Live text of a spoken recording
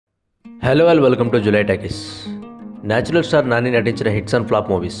Hello and welcome to Julayi Talkies. Natural star Nani నటించిన hits and flop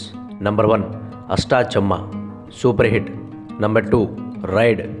movies. Number 1 Ashta Chamma super hit. Number 2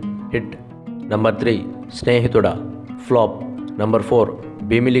 ride hit. Number 3 స్నేహితుడా flop. Number 4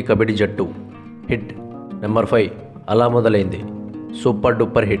 Bheemili kabaddi జట్టు hit. Number 5 అలా మొదలైంది super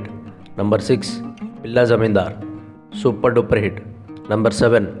duper hit. Number 6 పిల్లా జమీందార్ super duper hit. Number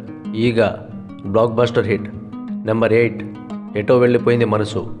 7 ఈగ block buster hit. Number 8 ఎటో వెళ్ళిపోయింది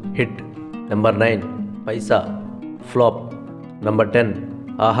మనసు హిట్. నంబర్ 9 పైసా flop. Number 10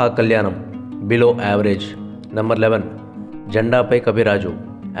 ఆహా కళ్యాణం బిలో యావరేజ్. నంబర్ 11 జెండాపై కవిరాజు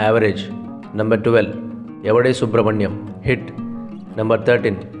యావరేజ్. నంబర్ 12 ఎవడే సుబ్రహ్మణ్యం హిట్. నంబర్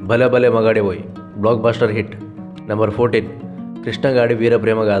 13 భలే భలే మగాడిపోయి బ్లాక్ బస్టర్ హిట్. నంబర్ 14 కృష్ణగాడి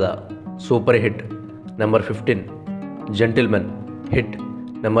వీరప్రేమగాథ super hit. Number 15 gentlemen hit.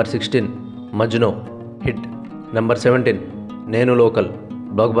 Number 16 మజ్నో hit. Number 17 నేను local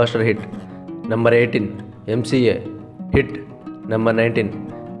block buster hit. Number 18 MCA hit. Number 19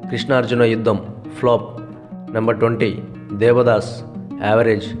 Krishnarjuna యుద్ధం flop. Number 20 Devdas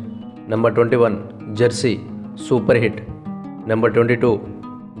average. Number 21 Jersey super hit. Number 22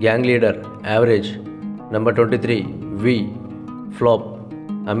 gang leader average. Number 23 వి flop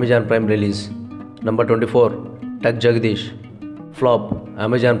Amazon prime release. Number 24 టక్ Jagadish flop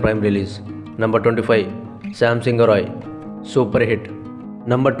Amazon prime release. Number 25 Sam Singha Roy super hit.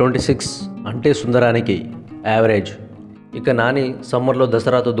 Number 26 అంటే సుందరానికి average. ఇక నాని సమ్మర్లో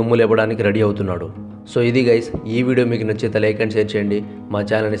దసరాతో దుమ్ము లేపడానికి ready అవుతున్నాడు. So ఇది guys, ఈ వీడియో మీకు నచ్చితే లైక్ అండ్ షేర్ చేయండి, మా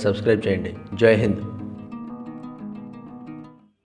ఛానల్ని సబ్స్క్రైబ్ చేయండి. జై హింద్.